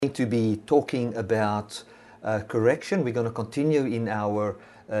To be talking about correction. We're going to continue in our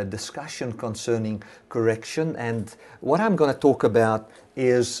discussion concerning correction, and what I'm going to talk about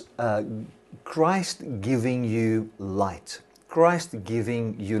is Christ giving you light. Christ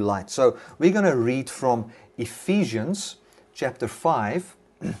giving you light. So we're going to read from Ephesians chapter 5,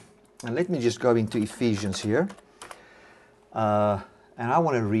 and let me just go into Ephesians here, and I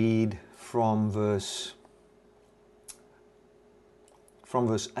want to read from verse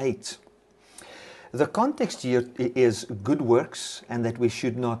 8. The context here is good works, and that we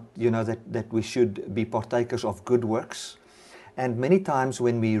should not, that we should be partakers of good works. And many times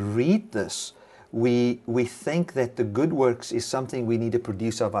when we read this, we think that the good works is something we need to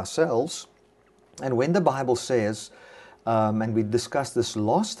produce of ourselves. And when the Bible says, and we discussed this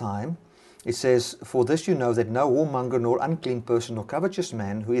last time, it says, "For this you know that no whoremonger, nor unclean person, nor covetous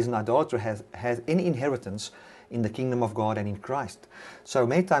man who is an idolater hath any inheritance in the kingdom of God and in Christ." So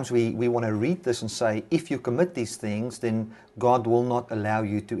many times we want to read this and say, if you commit these things, then God will not allow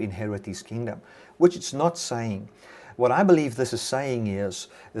you to inherit His kingdom, which it's not saying. What I believe this is saying is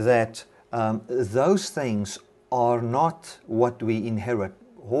that those things are not what we inherit.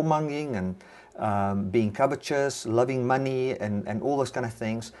 Whoremongering and being covetous, loving money, and all those kind of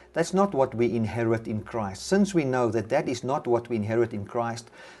things, that's not what we inherit in Christ. Since we know that that is not what we inherit in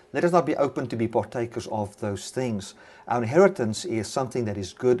Christ, let us not be open to be partakers of those things. Our inheritance is something that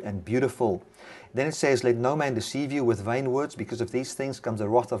is good and beautiful. Then it says, "Let no man deceive you with vain words, because of these things comes the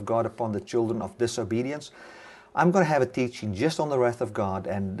wrath of God upon the children of disobedience." I'm going to have a teaching just on the wrath of God,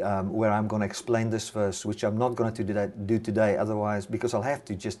 and where I'm going to explain this verse, which I'm not going to do today, otherwise, because I'll have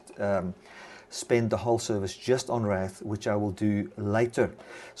to just spend the whole service just on wrath, which I will do later.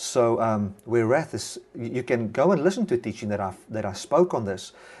 So where wrath is, you can go and listen to a teaching that I spoke on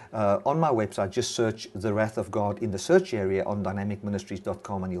this on my website. Just search the wrath of God in the search area on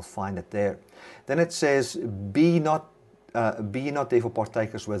dynamicministries.com, and you'll find it there. Then it says, be not therefore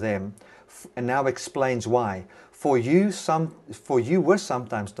partakers with them, and now explains why. For you were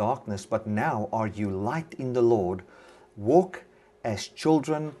sometimes darkness, but now are you light in the Lord. Walk as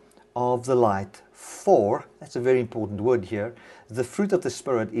children of the light. For, that's a very important word here, the fruit of the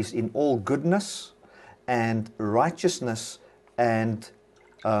Spirit is in all goodness and righteousness and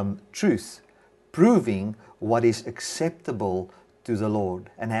truth, proving what is acceptable to the Lord,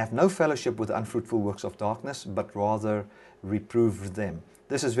 and have no fellowship with the unfruitful works of darkness, but rather reprove them.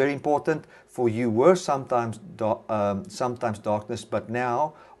 This is very important. For you were sometimes darkness, but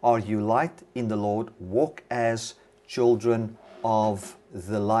now are you light in the Lord. Walk as children of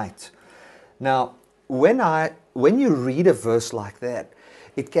the light. Now, when you read a verse like that,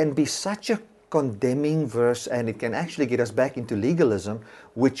 it can be such a condemning verse, and it can actually get us back into legalism,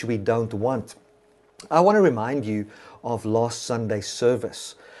 which we don't want. I want to remind you of last Sunday's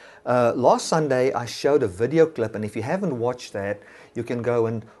service. Last Sunday I showed a video clip, and if you haven't watched that, you can go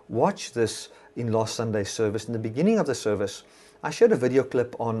and watch this in last Sunday's service. In the beginning of the service, I showed a video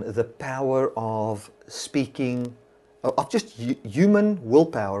clip on the power of speaking, of just human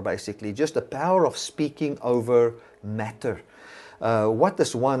willpower, basically, just the power of speaking over matter. What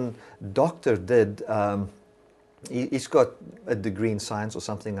this one doctor did, he's got a degree in science or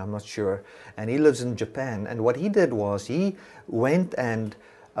something, I'm not sure, and he lives in Japan. And what he did was he went and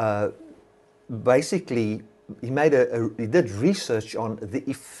basically he did research on the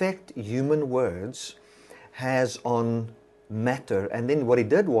effect human words has on matter. And then what he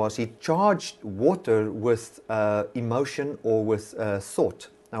did was he charged water with emotion or with thought.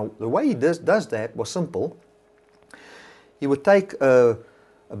 Now the way he does that was simple. He would take a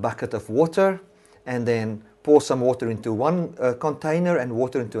bucket of water and then pour some water into one container and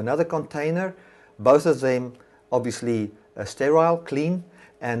water into another container, both of them obviously sterile, clean,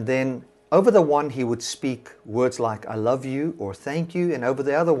 and then over the one he would speak words like "I love you" or "thank you," and over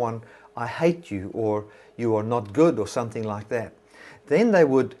the other one, "I hate you" or "you are not good" or something like that. Then they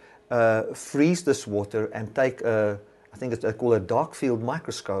would freeze this water and take I think it's called a dark field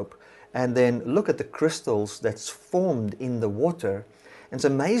microscope, and then look at the crystals that's formed in the water. And it's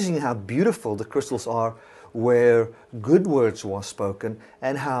amazing how beautiful the crystals are where good words were spoken,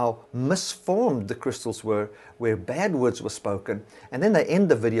 and how misformed the crystals were where bad words were spoken. And then they end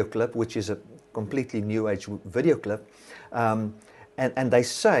the video clip, which is a completely new age video clip, and they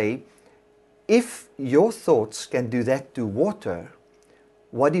say, if your thoughts can do that to water,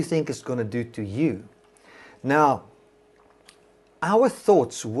 what do you think it's going to do to you? Now, our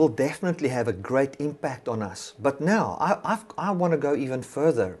thoughts will definitely have a great impact on us. But now, I want to go even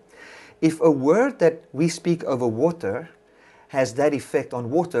further. If a word that we speak over water has that effect on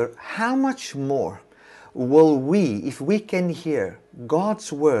water, how much more will we, if we can hear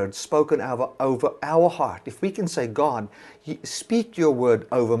God's word spoken over our heart, if we can say, God, speak your word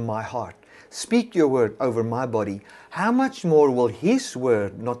over my heart, speak your word over my body, how much more will His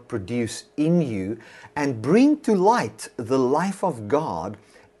word not produce in you and bring to light the life of God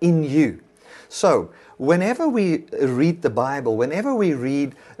in you? So, whenever we read the Bible, whenever we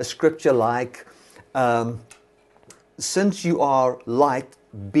read a scripture like, since you are light,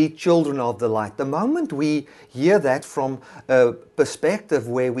 be children of the light. The moment we hear that from a perspective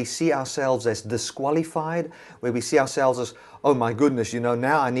where we see ourselves as disqualified, where we see ourselves as, oh my goodness,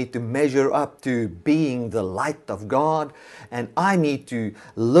 now I need to measure up to being the light of God, and I need to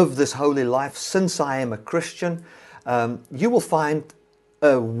live this holy life since I am a Christian, you will find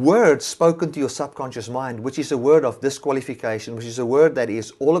a word spoken to your subconscious mind, which is a word of disqualification, which is a word that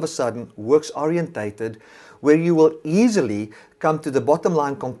is all of a sudden works orientated, where you will easily come to the bottom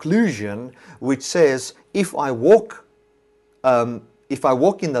line conclusion, which says, if I walk in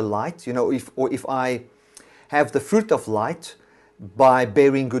the light, if I have the fruit of light by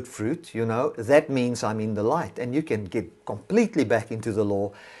bearing good fruit, that means I'm in the light, and you can get completely back into the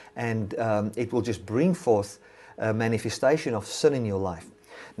law, and it will just bring forth a manifestation of sin in your life.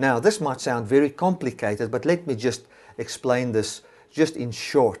 Now, this might sound very complicated, but let me just explain this just in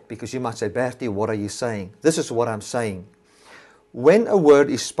short, because you might say, Bertie, what are you saying? This is what I'm saying. When a word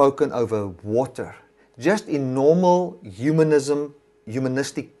is spoken over water, just in normal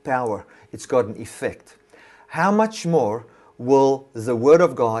humanistic power, it's got an effect. How much more will the Word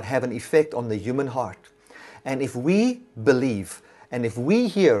of God have an effect on the human heart? And if we believe, and if we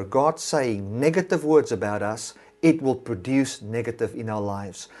hear God saying negative words about us, it will produce negative in our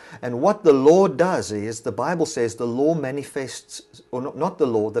lives. And what the law does is, the Bible says the law manifests, or not the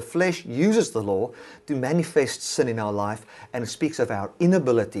law, the flesh uses the law to manifest sin in our life, and it speaks of our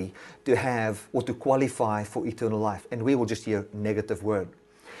inability to have or to qualify for eternal life. And we will just hear negative word.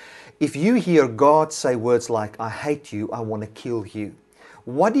 If you hear God say words like, I hate you, I want to kill you,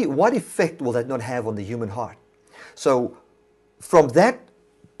 what effect will that not have on the human heart? So from that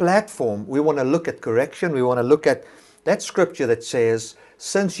platform, we want to look at correction. We want to look at that scripture that says,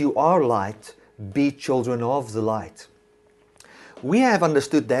 since you are light, be children of the light. We have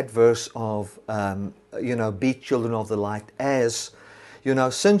understood that verse of, be children of the light as,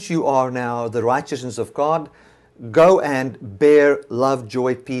 since you are now the righteousness of God, go and bear love,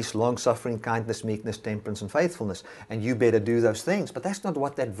 joy, peace, long-suffering, kindness, meekness, temperance, and faithfulness. And you better do those things. But that's not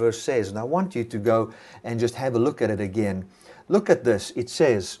what that verse says. And I want you to go and just have a look at it again. Look at this. It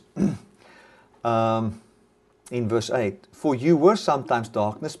says in verse 8, for you were sometimes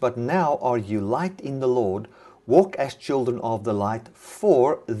darkness, but now are you light in the Lord. Walk as children of the light,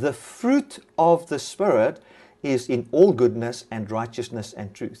 for the fruit of the Spirit is in all goodness and righteousness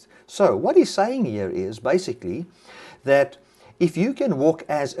and truth. So what he's saying here is basically that if you can walk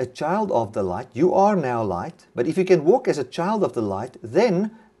as a child of the light, you are now light, but if you can walk as a child of the light,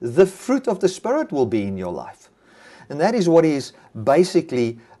 then the fruit of the Spirit will be in your life. And that is what he's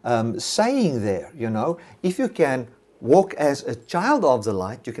basically saying there, If you can walk as a child of the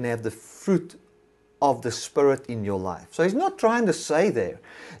light, you can have the fruit of the Spirit in your life. So he's not trying to say there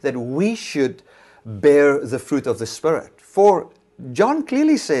that we should bear the fruit of the Spirit. For John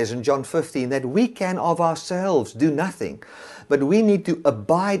clearly says in John 15 that we can of ourselves do nothing, but we need to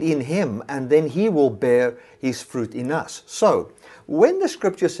abide in Him, and then He will bear His fruit in us. So, when the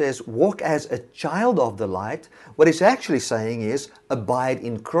scripture says walk as a child of the light, what it's actually saying is abide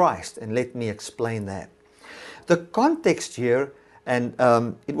in Christ. And let me explain that. The context here, and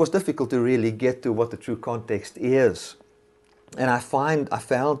it was difficult to really get to what the true context is. And I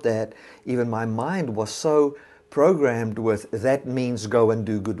found that even my mind was so programmed with that means go and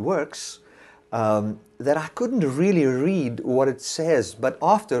do good works, that I couldn't really read what it says. But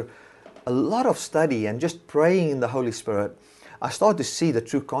after a lot of study and just praying in the Holy Spirit, I started to see the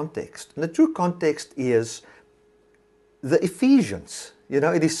true context. And the true context is the Ephesians.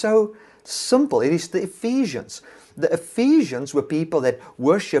 It is so simple. It is the Ephesians. The Ephesians were people that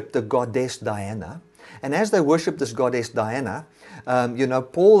worshipped the goddess Diana. And as they worshipped this goddess Diana,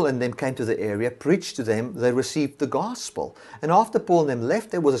 Paul and them came to the area, preached to them, they received the gospel. And after Paul and them left,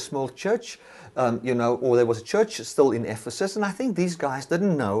 there was a small church, or there was a church still in Ephesus. And I think these guys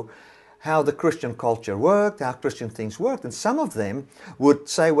didn't know how the Christian culture worked, how Christian things worked. And some of them would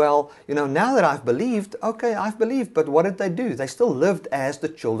say, well, now that I've believed, okay, I've believed, but what did they do? They still lived as the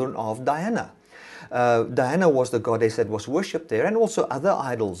children of Diana. Diana was the goddess that was worshipped there, and also other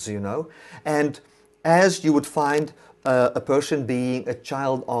idols, And as you would find a person being a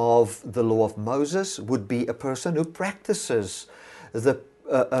child of the law of Moses would be a person who practices the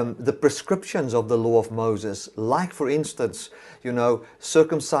the prescriptions of the law of Moses, like for instance,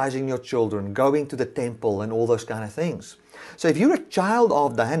 circumcising your children, going to the temple and all those kind of things. So if you're a child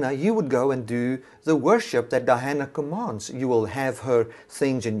of Diana, you would go and do the worship that Diana commands. You will have her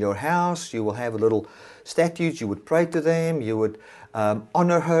things in your house, you will have little statues, you would pray to them, you would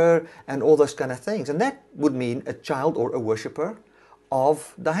honor her and all those kind of things. And that would mean a child or a worshipper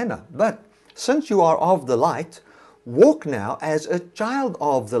of Diana. But since you are of the light, walk now as a child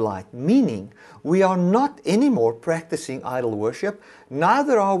of the light, meaning we are not anymore practicing idol worship,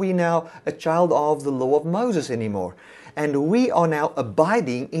 neither are we now a child of the law of Moses anymore. And we are now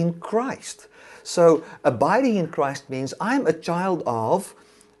abiding in Christ. So abiding in Christ means I'm a child of,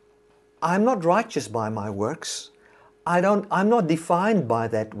 I'm not righteous by my works. I'm not defined by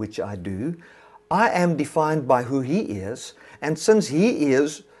that which I do. I am defined by who He is. And since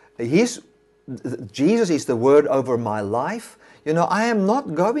Jesus is the word over my life, I am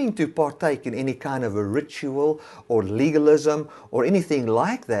not going to partake in any kind of a ritual or legalism or anything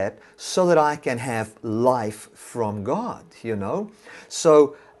like that so that I can have life from God,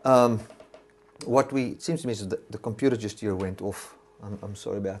 So it seems to me is the computer just here went off. I'm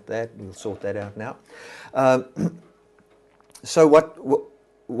sorry about that. We'll sort that out now. So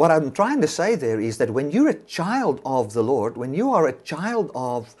what I'm trying to say there is that when you're a child of the Lord, when you are a child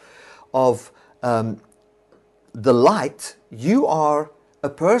of the light, you are a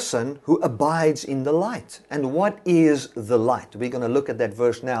person who abides in the light. And what is the light? We're going to look at that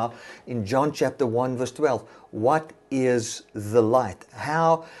verse now in John chapter 1 verse 12. What is the light?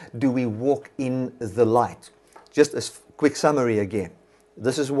 How do we walk in the light? Just a quick summary again.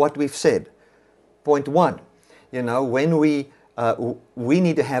 This is what we've said. Point 1, when we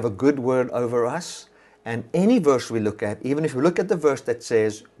need to have a good word over us. And any verse we look at, even if we look at the verse that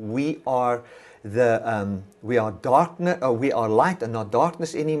says we are darkness, or we are light and not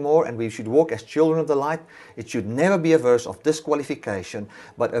darkness anymore, and we should walk as children of the light, it should never be a verse of disqualification,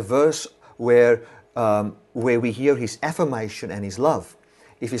 but a verse where we hear His affirmation and His love.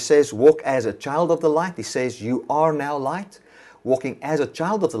 If He says walk as a child of the light, He says you are now light. Walking as a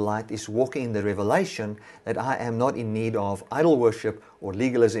child of the light is walking in the revelation that I am not in need of idol worship or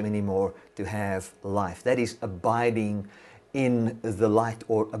legalism anymore to have life. That is abiding in the light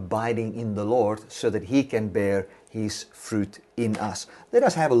or abiding in the Lord so that He can bear His fruit in us. Let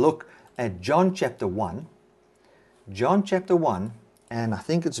us have a look at John chapter 1. John chapter 1, and I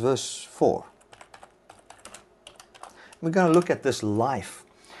think it's verse 4. We're going to look at this life.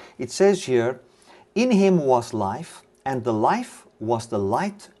 It says here, in Him was life, and the life was the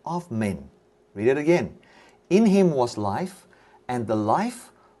light of men. Read it again. In Him was life, and the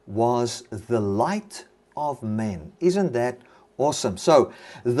life was the light of men. Isn't that awesome? So,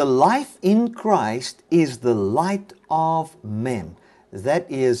 the life in Christ is the light of men. That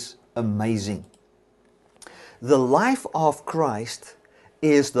is amazing. The life of Christ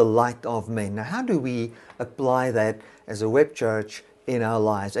is the light of men. Now, how do we apply that as a web church in our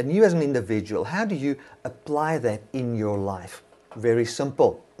lives? And you as an individual, how do you apply that in your life? Very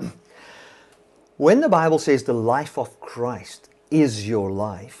simple. When the Bible says the life of Christ is your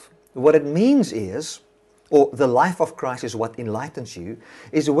life, what it means is, or the life of Christ is what enlightens you,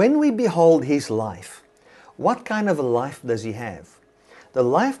 is when we behold His life, what kind of a life does He have? The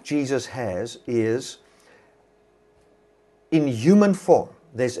life Jesus has is in human form.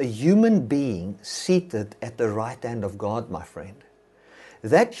 There's a human being seated at the right hand of God, my friend.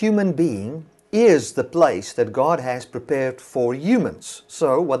 That human being is the place that God has prepared for humans.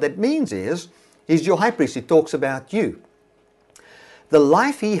 So what that means is, He's your high priest. He talks about you. The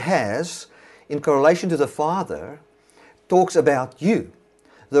life He has in correlation to the Father talks about you.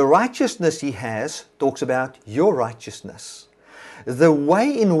 The righteousness He has talks about your righteousness. The way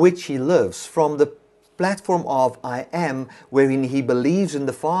in which He lives from the platform of I am, wherein He believes in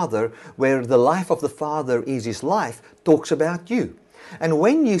the Father, where the life of the Father is His life, talks about you. And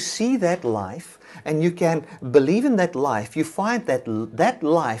when you see that life and you can believe in that life, you find that that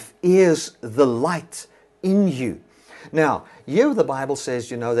life is the light in you. Now, here the Bible says,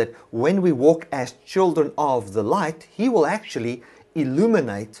 that when we walk as children of the light, He will actually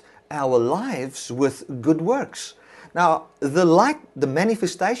illuminate our lives with good works. Now, the light, the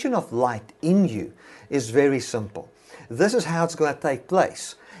manifestation of light in you is very simple. This is how it's going to take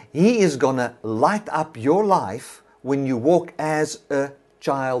place. He is going to light up your life when you walk as a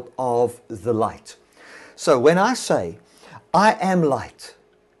child of the light. So when I say, I am light,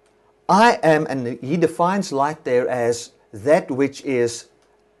 I am, and He defines light there as that which is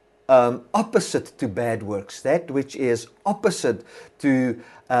opposite to bad works, that which is opposite to,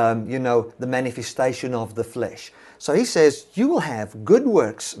 the manifestation of the flesh. So he says, you will have good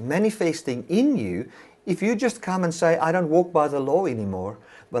works manifesting in you if you just come and say, I don't walk by the law anymore,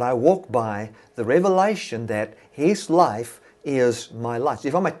 but I walk by the revelation that His life is my life.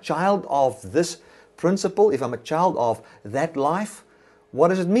 If I'm a child of this principle, if I'm a child of that life, what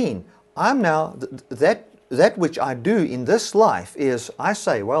does it mean? I'm now, that which I do in this life is, I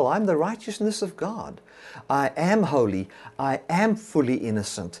say, well, I'm the righteousness of God. I am holy. I am fully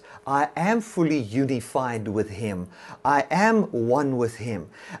innocent. I am fully unified with Him. I am one with Him.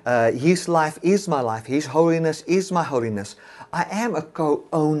 His life is my life. His holiness is my holiness. I am a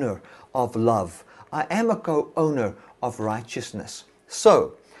co-owner of love. I am a co-owner of righteousness.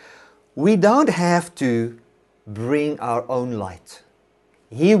 So, we don't have to bring our own light.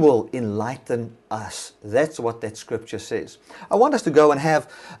 He will enlighten us. That's what that scripture says. I want us to go and have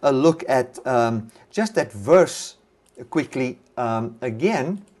a look at just that verse quickly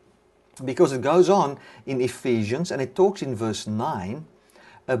again, because it goes on in Ephesians and it talks in verse 9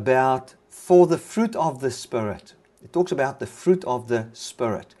 about for the fruit of the Spirit. It talks about the fruit of the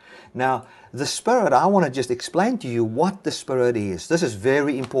Spirit. Now, the Spirit, I want to just explain to you what the Spirit is. This is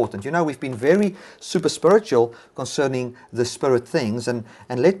very important. You know, we've been very super spiritual concerning the Spirit things. And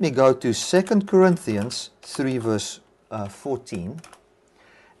let me go to 2 Corinthians 3 verse 14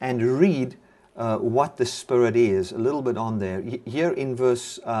 and read what the Spirit is. A little bit on there. Here in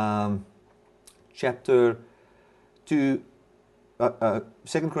verse chapter 2,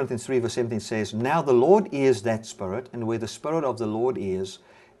 2 Corinthians 3 verse 17 says, now the Lord is that Spirit, and where the Spirit of the Lord is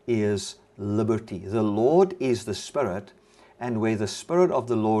liberty. The Lord is the Spirit, and where the Spirit of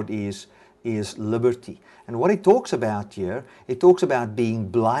the Lord is liberty. And what he talks about here, it talks about being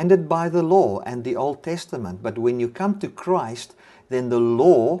blinded by the law and the Old Testament. But when you come to Christ, then the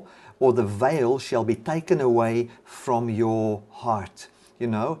law or the veil shall be taken away from your heart. You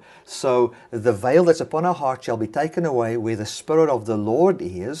know, so the veil that's upon our heart shall be taken away where the Spirit of the Lord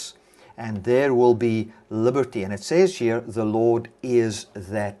is, and there will be liberty. And it says here, the Lord is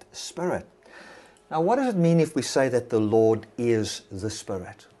that Spirit. Now, what does it mean if we say that the Lord is the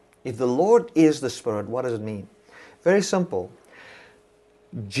Spirit? If the Lord is the Spirit, what does it mean? Very simple.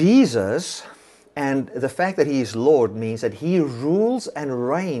 Jesus and the fact that He is Lord means that He rules and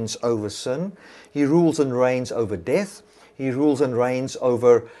reigns over sin. He rules and reigns over death. He rules and reigns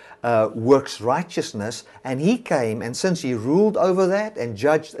over works righteousness, and He came, and since He ruled over that and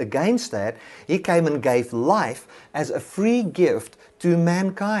judged against that, He came and gave life as a free gift to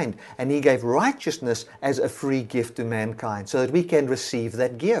mankind, and He gave righteousness as a free gift to mankind so that we can receive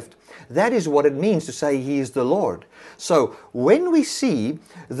that gift. That is what it means to say He is the Lord. So when we say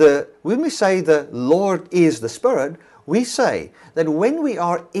the Lord is the Spirit, we say that when we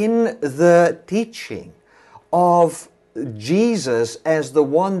are in the teaching of Jesus as the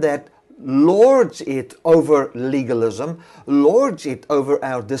one that lords it over legalism, lords it over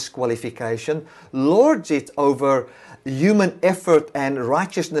our disqualification, lords it over human effort and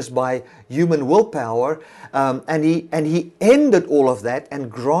righteousness by human willpower, and he ended all of that and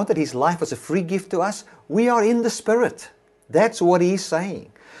granted His life as a free gift to us. We are in the Spirit. That's what He's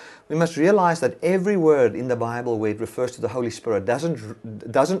saying. We must realize that every word in the Bible where it refers to the Holy Spirit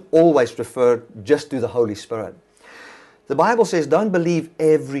doesn't always refer just to the Holy Spirit. The Bible says, don't believe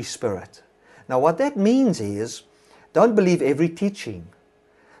every spirit. Now, what that means is, don't believe every teaching.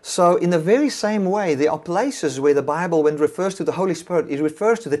 So, in the very same way, there are places where the Bible, when it refers to the Holy Spirit, it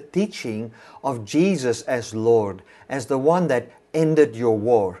refers to the teaching of Jesus as Lord, as the one that ended your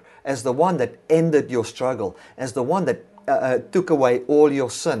war, as the one that ended your struggle, as the one that took away all your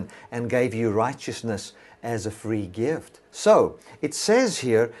sin and gave you righteousness as a free gift. So, it says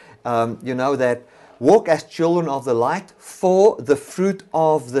here, that walk as children of the light, for the fruit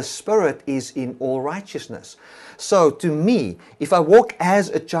of the Spirit is in all righteousness. So to me, if I walk as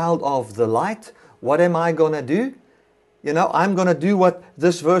a child of the light, what am I going to do? I'm going to do what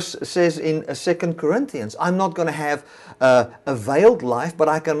this verse says in 2 Corinthians. I'm not going to have a veiled life, but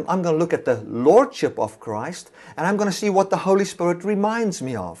I'm going to look at the Lordship of Christ, and I'm going to see what the Holy Spirit reminds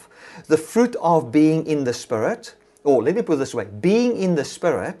me of. The fruit of being in the Spirit, or let me put it this way, being in the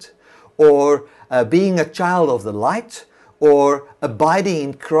Spirit, or being a child of the light, or abiding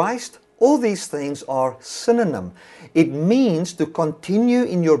in Christ, all these things are synonym. It means to continue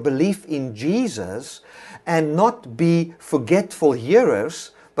in your belief in Jesus and not be forgetful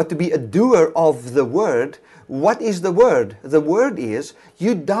hearers, but to be a doer of the word, what is the word? The word is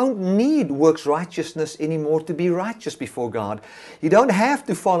you don't need works righteousness anymore to be righteous before God. You don't have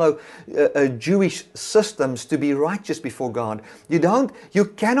to follow Jewish systems to be righteous before God. You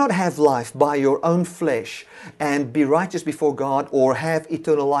cannot have life by your own flesh and be righteous before God, or have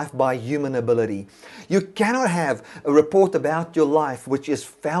eternal life by human ability. You cannot have a report about your life which is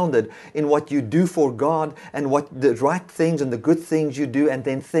founded in what you do for God and what the right things and the good things you do, and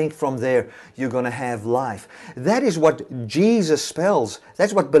then think from there you're going to have life. That is what Jesus spells.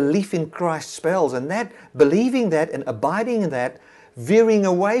 That's what belief in Christ spells. And that believing that and abiding in that, veering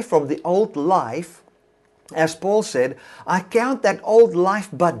away from the old life, as Paul said, I count that old life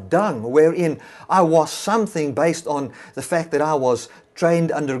but dung, wherein I was something based on the fact that I was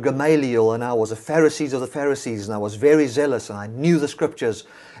trained under Gamaliel and I was a Pharisee of the Pharisees and I was very zealous and I knew the scriptures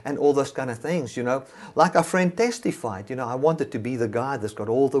and all those kind of things, Like our friend testified, I wanted to be the guy that's got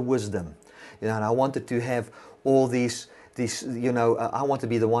all the wisdom, and I wanted to have all these, I want to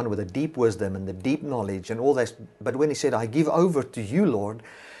be the one with the deep wisdom and the deep knowledge and all that. But when he said, I give over to you, Lord,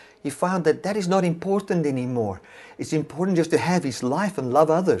 he found that that is not important anymore. It's important just to have his life and love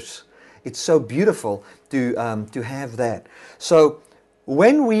others. It's so beautiful to have that. So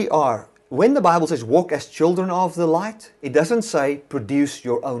when the Bible says walk as children of the light, it doesn't say produce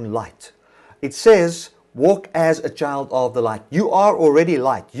your own light. It says walk as a child of the light. You are already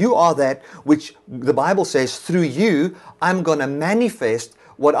light. You are that which the Bible says through you, I'm going to manifest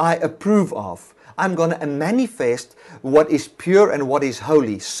what I approve of. I'm going to manifest what is pure and what is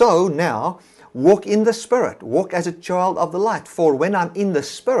holy. So now, walk in the Spirit. Walk as a child of the light. For when I'm in the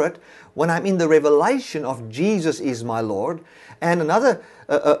Spirit, when I'm in the revelation of Jesus is my Lord. And another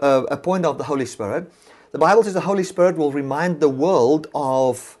a point of the Holy Spirit, the Bible says the Holy Spirit will remind the world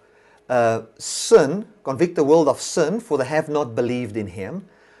of sin, convict the world of sin, for they have not believed in Him,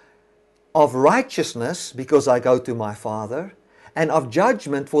 of righteousness, because I go to my Father, and of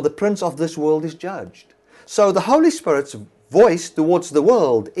judgment, for the prince of this world is judged. So the Holy Spirit's voice towards the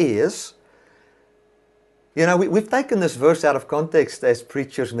world is, we've taken this verse out of context as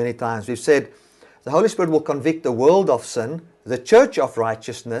preachers many times. We've said the Holy Spirit will convict the world of sin, the church of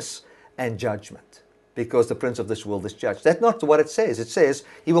righteousness, and judgment, because the prince of this world is judged. That's not what it says. It says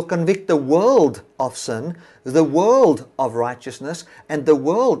He will convict the world of sin, the world of righteousness, and the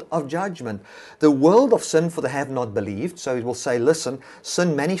world of judgment. The world of sin, for they have not believed. So He will say, listen,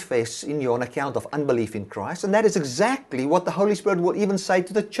 sin manifests in you on account of unbelief in Christ. And that is exactly what the Holy Spirit will even say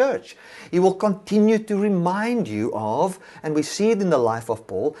to the church. He will continue to remind you of, and we see it in the life of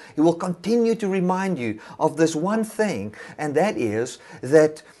Paul, He will continue to remind you of this one thing, and that is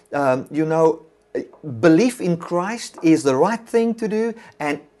that, belief in Christ is the right thing to do,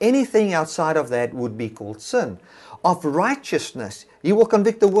 and anything outside of that would be called sin. Of righteousness, you will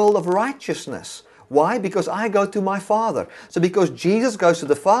convict the world of righteousness. Why? Because I go to my Father. So because Jesus goes to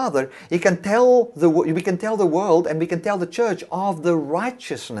the Father, we can tell the world and we can tell the church of the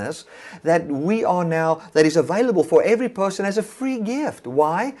righteousness that we are now, that is available for every person as a free gift.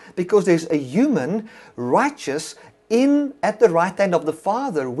 Why? Because there's a human righteous at the right hand of the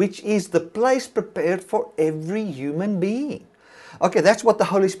Father, which is the place prepared for every human being. Okay, that's what the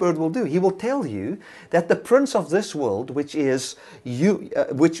Holy Spirit will do. He will tell you that the prince of this world, which is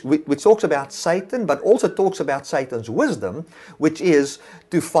which talks about Satan, but also talks about Satan's wisdom, which is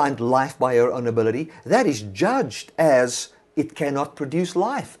to find life by your own ability, that is judged as it cannot produce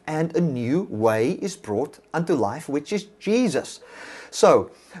life, and a new way is brought unto life, which is Jesus.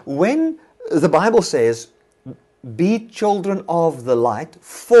 So, when the Bible says, be children of the light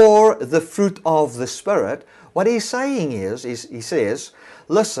for the fruit of the Spirit, what He's saying is He says,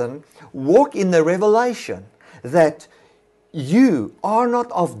 listen, walk in the revelation that you are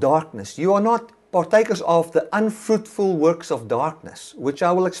not of darkness. You are not partakers of the unfruitful works of darkness, which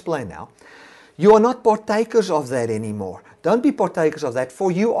I will explain now. You are not partakers of that anymore. Don't be partakers of that,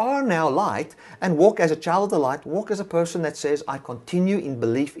 for you are now light, and walk as a child of the light. Walk as a person that says, I continue in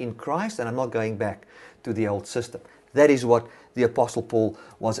belief in Christ and I'm not going back to the old system. That is what the Apostle Paul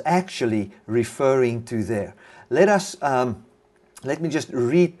was actually referring to there. Let me just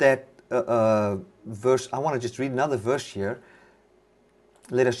read that verse. I want to just read another verse here.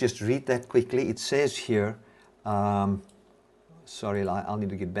 Let us just read that quickly. It says here, sorry, I'll need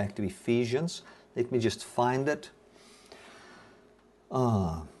to get back to Ephesians. Let me just find it.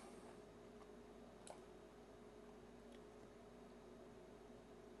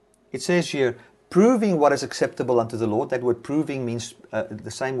 It says here, proving what is acceptable unto the Lord. That word proving means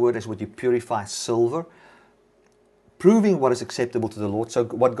the same word as what you purify silver. proving what is acceptable to the Lord. So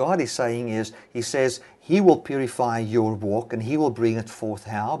what God is saying is, He says He will purify your walk, and He will bring it forth.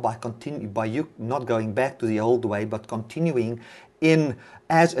 How? By you not going back to the old way, but continuing in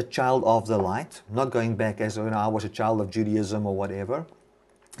as a child of the light, not going back as I was a child of Judaism or whatever.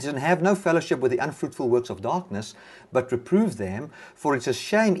 He said, have no fellowship with the unfruitful works of darkness, but reprove them, for it's a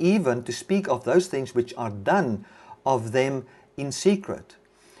shame even to speak of those things which are done of them in secret.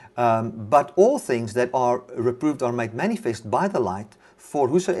 But all things that are reproved are made manifest by the light, for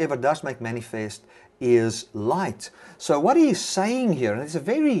whosoever does make manifest is light. So what he is saying here, and it's a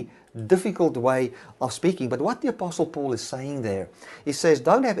very difficult way of speaking, but what the Apostle Paul is saying there, he says,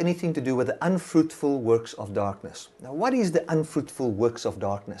 don't have anything to do with the unfruitful works of darkness. Now, what is the unfruitful works of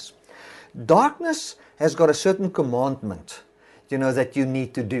darkness? Darkness has got a certain commandment, that you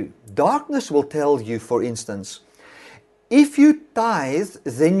need to do. Darkness will tell you, for instance, if you tithe,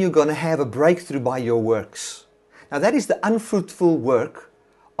 then you're going to have a breakthrough by your works. Now, that is the unfruitful work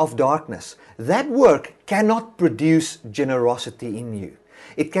of darkness. That work cannot produce generosity in you.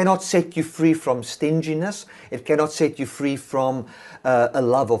 It cannot set you free from stinginess. It cannot set you free from a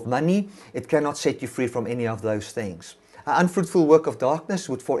love of money. It cannot set you free from any of those things. An unfruitful work of darkness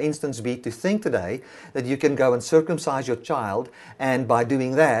would, for instance, be to think today that you can go and circumcise your child, and by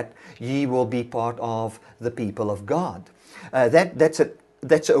doing that, ye will be part of the people of God.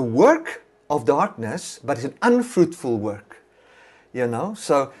 That's a work of darkness, but it's an unfruitful work.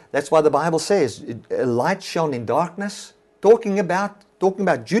 So that's why the Bible says, light shone in darkness, talking about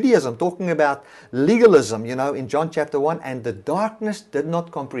Judaism, talking about legalism, in John chapter 1, and the darkness did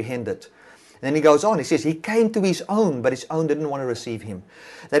not comprehend it. Then he goes on, he says, he came to his own, but his own didn't want to receive him.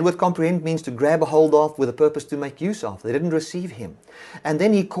 That word comprehend means to grab a hold of with a purpose to make use of. They didn't receive him. And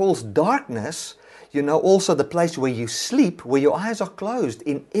then he calls darkness, also the place where you sleep, where your eyes are closed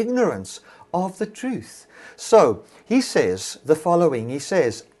in ignorance of the truth. So he says the following, he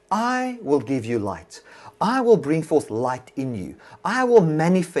says, I will give you light. I will bring forth light in you. I will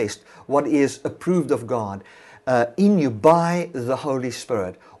manifest what is approved of God in you by the Holy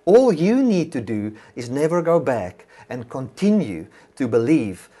Spirit. All you need to do is never go back and continue to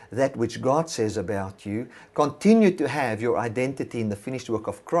believe that which God says about you. Continue to have your identity in the finished work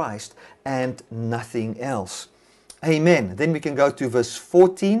of Christ and nothing else. Amen. Then we can go to verse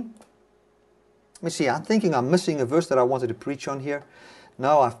 14. Let me see, I'm thinking I'm missing a verse that I wanted to preach on here.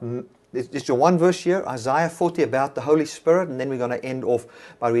 No, it's just one verse here, Isaiah 40 about the Holy Spirit, and then we're going to end off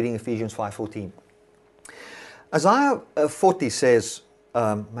by reading Ephesians 5:14. Isaiah 40 says,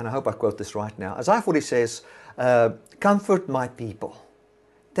 and I hope I quote this right now. Isaiah 40 says, comfort my people.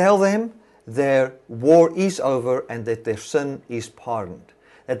 Tell them their war is over and that their sin is pardoned.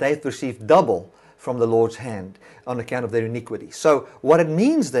 That they've received double from the Lord's hand on account of their iniquity. So what it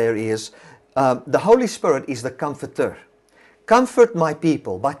means there is, the Holy Spirit is the comforter. Comfort my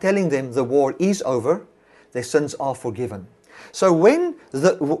people by telling them the war is over, their sins are forgiven. So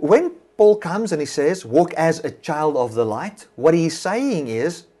when Paul comes and he says, walk as a child of the light, what he's saying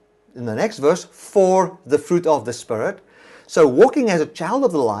is, in the next verse, for the fruit of the Spirit. So walking as a child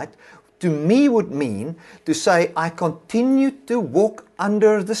of the light, to me would mean to say, I continue to walk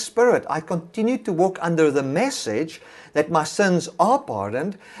under the Spirit. I continue to walk under the message that my sins are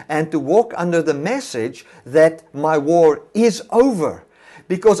pardoned, and to walk under the message that my war is over.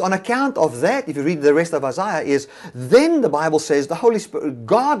 Because on account of that, if you read the rest of Isaiah, is then the Bible says the Holy Spirit,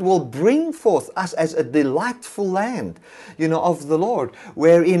 God will bring forth us as a delightful land, of the Lord,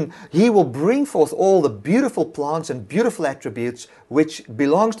 wherein He will bring forth all the beautiful plants and beautiful attributes which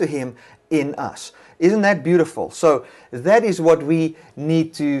belongs to Him in us. Isn't that beautiful? So that is what we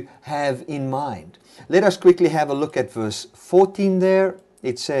need to have in mind. Let us quickly have a look at verse 14 there.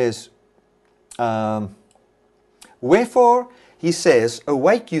 It says, wherefore, he says,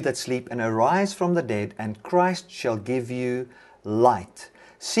 awake you that sleep, and arise from the dead, and Christ shall give you light.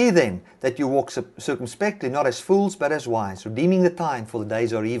 See then that you walk circumspectly, not as fools, but as wise, redeeming the time, for the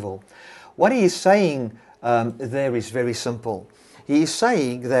days are evil. What he is saying there is very simple. He is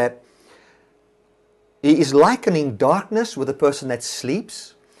saying that he is likening darkness with a person that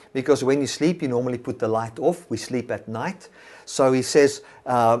sleeps, because when you sleep, you normally put the light off. We sleep at night. So he says,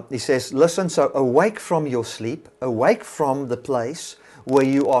 listen, so awake from your sleep, awake from the place where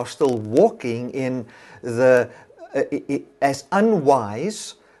you are still walking in as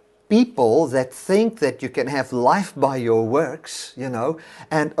unwise people that think that you can have life by your works,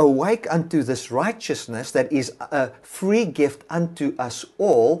 and awake unto this righteousness that is a free gift unto us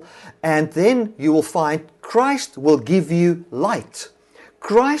all. And then you will find Christ will give you light.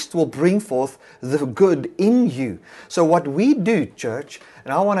 Christ will bring forth the good in you. So what we do, church,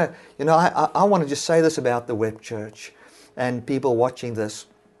 and I want to, I want to just say this about the Web Church and people watching this.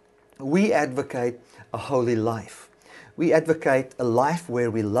 We advocate a holy life. We advocate a life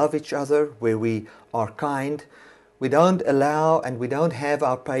where we love each other, where we are kind. We don't allow and we don't have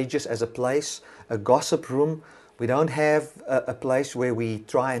our pages as a place, a gossip room. We don't have a place where we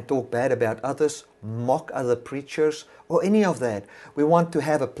try and talk bad about others, mock other preachers, or any of that. We want to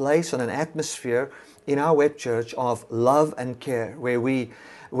have a place and an atmosphere in our Web Church of love and care,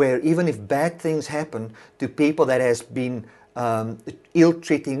 where even if bad things happen to people that has been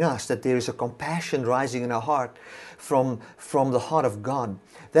ill-treating us, that there is a compassion rising in our heart from the heart of God.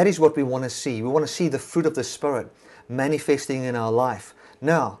 That is what we want to see. We want to see the fruit of the Spirit manifesting in our life.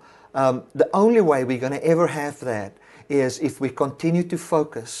 Now, the only way we're going to ever have that is if we continue to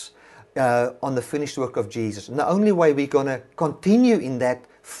focus on the finished work of Jesus. And the only way we're going to continue in that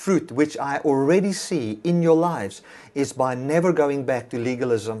fruit, which I already see in your lives, is by never going back to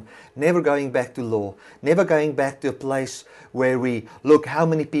legalism, never going back to law, never going back to a place where we look how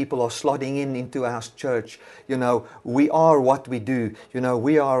many people are slotting into our church. We are what we do.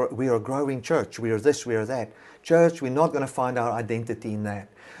 We are a growing church. We are this, we are that. Church, we're not going to find our identity in that.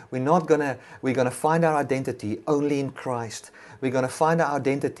 We're going to find our identity only in Christ. We're going to find our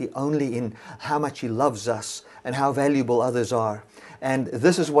identity only in how much He loves us and how valuable others are. And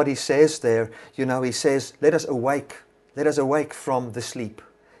this is what He says there. He says, let us awake. Let us awake from the sleep.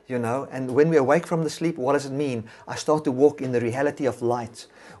 And when we awake from the sleep, what does it mean? I start to walk in the reality of light,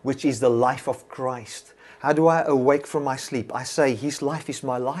 which is the life of Christ. How do I awake from my sleep? I say, His life is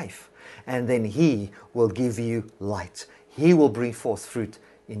my life. And then He will give you light. He will bring forth fruit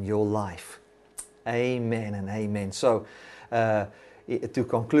in your life. Amen and amen. So, to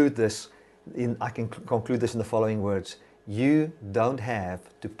conclude this, I can conclude this in the following words. You don't have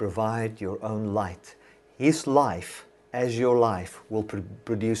to provide your own light. His life, as your life, will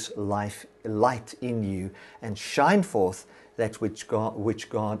produce light in you and shine forth that which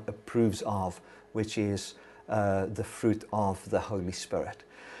God approves of, which is the fruit of the Holy Spirit.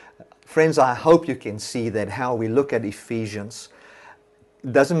 Friends, I hope you can see that how we look at Ephesians,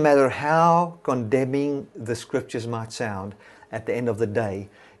 it doesn't matter how condemning the scriptures might sound, at the end of the day,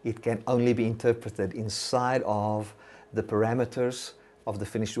 it can only be interpreted inside of the parameters of the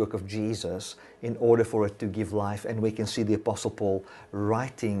finished work of Jesus in order for it to give life. And we can see the Apostle Paul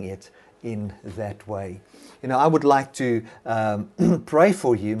writing it in that way. I would like to pray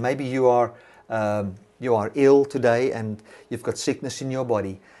for you. Maybe you are ill today and you've got sickness in your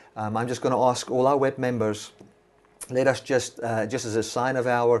body. I'm just going to ask all our web members, let us just as a sign of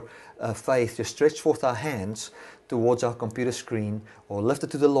our faith, just stretch forth our hands towards our computer screen or lift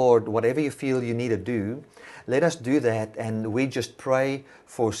it to the Lord, whatever you feel you need to do. Let us do that, and we just pray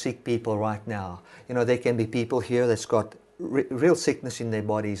for sick people right now. There can be people here that's got real sickness in their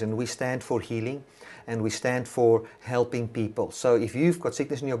bodies, and we stand for healing and we stand for helping people. So if you've got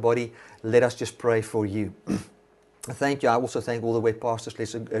sickness in your body, let us just pray for you. Thank you. I also thank all the way pastors.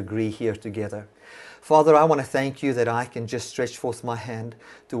 Let's agree here together. Father, I want to thank you that I can just stretch forth my hand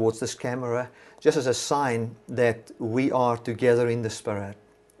towards this camera, just as a sign that we are together in the Spirit.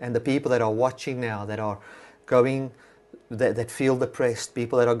 And the people that are watching now, that are going, that feel depressed,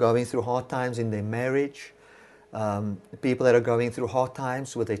 people that are going through hard times in their marriage, people that are going through hard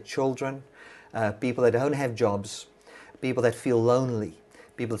times with their children, people that don't have jobs, people that feel lonely,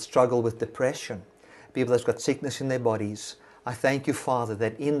 people that struggle with depression, people that's got sickness in their bodies. I thank you, Father,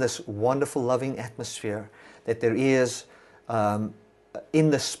 that in this wonderful, loving atmosphere, that there is in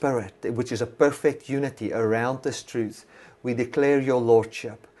the Spirit, which is a perfect unity around this truth, we declare your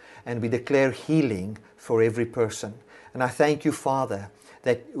Lordship and we declare healing for every person. And I thank you, Father,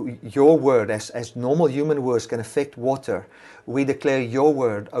 that your word, as normal human words can affect water, we declare your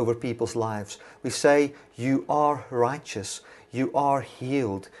word over people's lives. We say, you are righteous. You are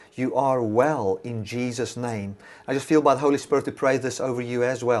healed. You are well in Jesus' name. I just feel by the Holy Spirit to pray this over you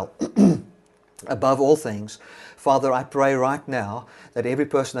as well. Above all things, Father, I pray right now that every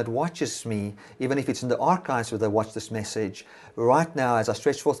person that watches me, even if it's in the archives where they watch this message, right now as I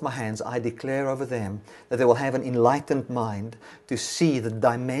stretch forth my hands, I declare over them that they will have an enlightened mind to see the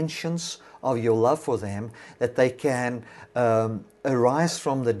dimensions of your love for them, that they can arise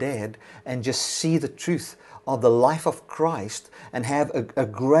from the dead and just see the truth of the life of Christ and have a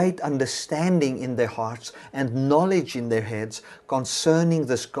great understanding in their hearts and knowledge in their heads concerning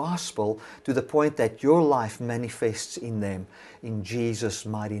this gospel, to the point that your life manifests in them. In Jesus'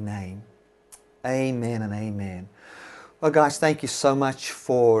 mighty name. Amen and amen. Well, guys, thank you so much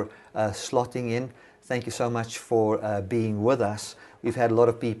for slotting in. Thank you so much for being with us. We've had a lot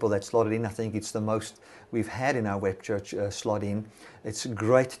of people that slotted in. I think it's the most we've had in our web church slot in. It's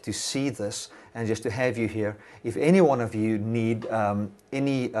great to see this and just to have you here. If any one of you need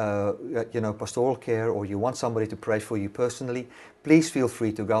any pastoral care, or you want somebody to pray for you personally, please feel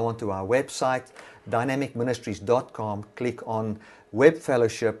free to go onto our website, dynamicministries.com, click on Web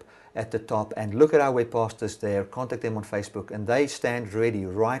Fellowship at the top and look at our web pastors there. Contact them on Facebook, and they stand ready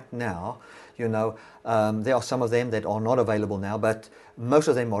right now. There are some of them that are not available now, but most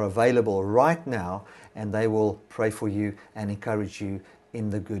of them are available right now, and they will pray for you and encourage you in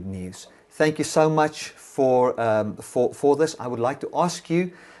the good news. Thank you so much for this. I would like to ask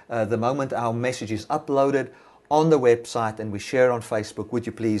you, the moment our message is uploaded on the website and we share it on Facebook, would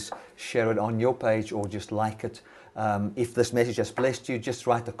you please share it on your page or just like it? If this message has blessed you, just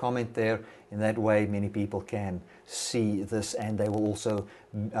write a comment there. In that way, many people can see this, and they will also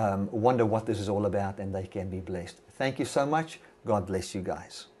wonder what this is all about, and they can be blessed. Thank you so much. God bless you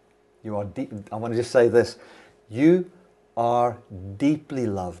guys. You are deep. I want to just say this. You are deeply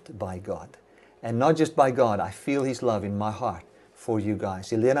loved by God. And not just by God. I feel His love in my heart for you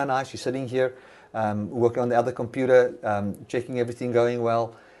guys. Elena and I, she's sitting here working on the other computer, checking everything going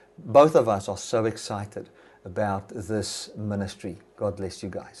well. Both of us are so excited about this ministry. God bless you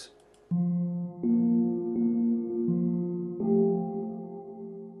guys.